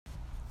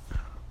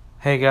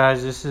Hey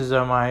guys, this is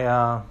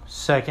my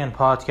second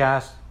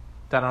podcast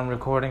that I'm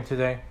recording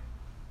today.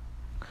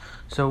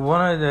 So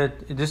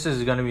this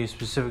is going to be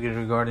specifically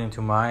regarding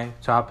to my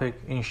topic,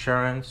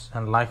 insurance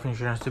and life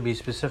insurance to be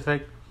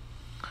specific.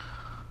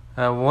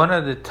 One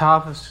of the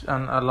toughest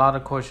and a lot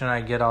of questions I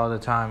get all the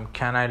time: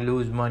 can I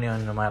lose money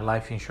on my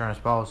life insurance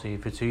policy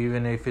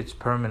even if it's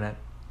permanent?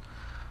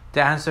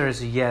 The answer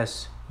is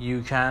yes,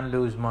 you can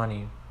lose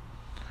money.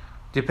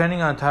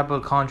 Depending on the type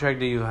of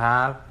contract that you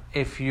have,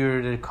 if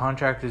the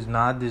contract is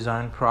not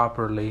designed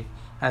properly,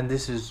 and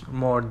this is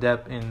more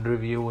depth in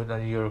review what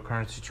your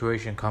current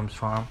situation comes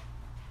from,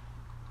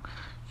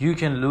 you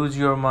can lose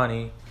your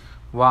money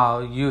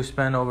while you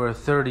spend over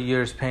 30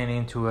 years paying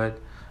into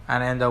it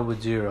and end up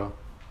with zero.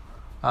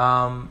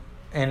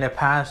 In the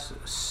past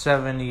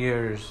 7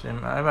 years,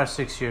 about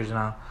 6 years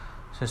now,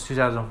 since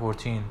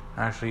 2014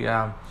 actually,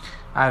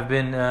 I've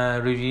been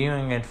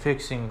reviewing and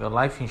fixing the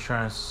life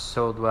insurance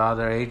sold by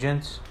other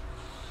agents.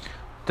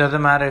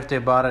 Doesn't matter if they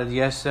bought it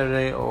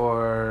yesterday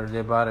or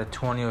they bought it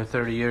 20 or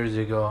 30 years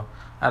ago.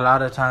 A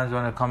lot of times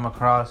when I come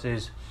across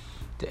is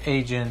the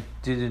agent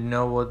didn't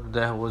know what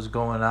the hell was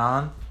going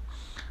on,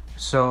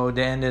 so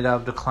they ended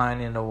up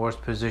declining in the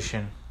worst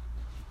position.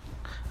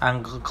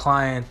 And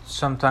clients,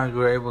 sometimes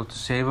we're able to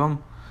save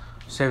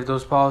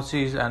those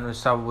policies, and we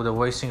stop with the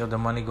wasting of the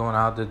money going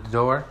out the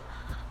door.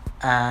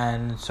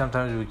 And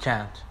sometimes we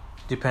can't,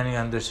 depending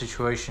on their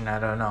situation. I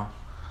don't know.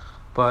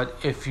 But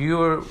if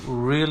you're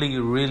really,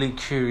 really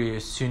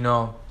curious to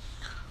know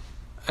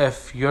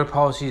if your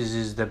policies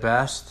is the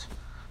best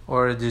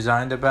or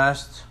designed the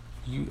best,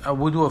 I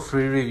will do a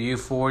free review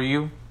for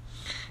you.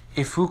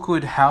 If we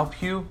could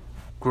help you,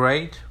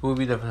 great. We'll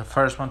be the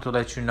first one to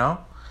let you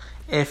know.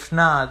 If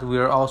not, we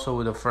are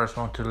also the first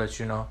one to let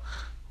you know.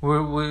 We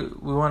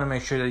want to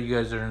make sure that you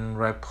guys are in the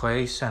right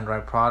place and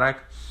right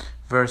product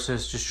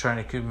versus just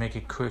trying to make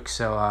a quick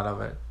sell out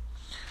of it.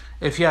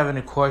 If you have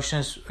any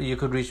questions, you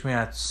could reach me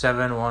at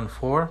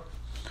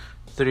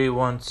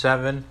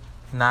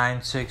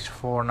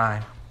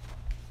 714-317-9649.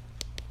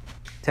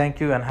 Thank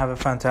you and have a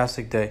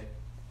fantastic day.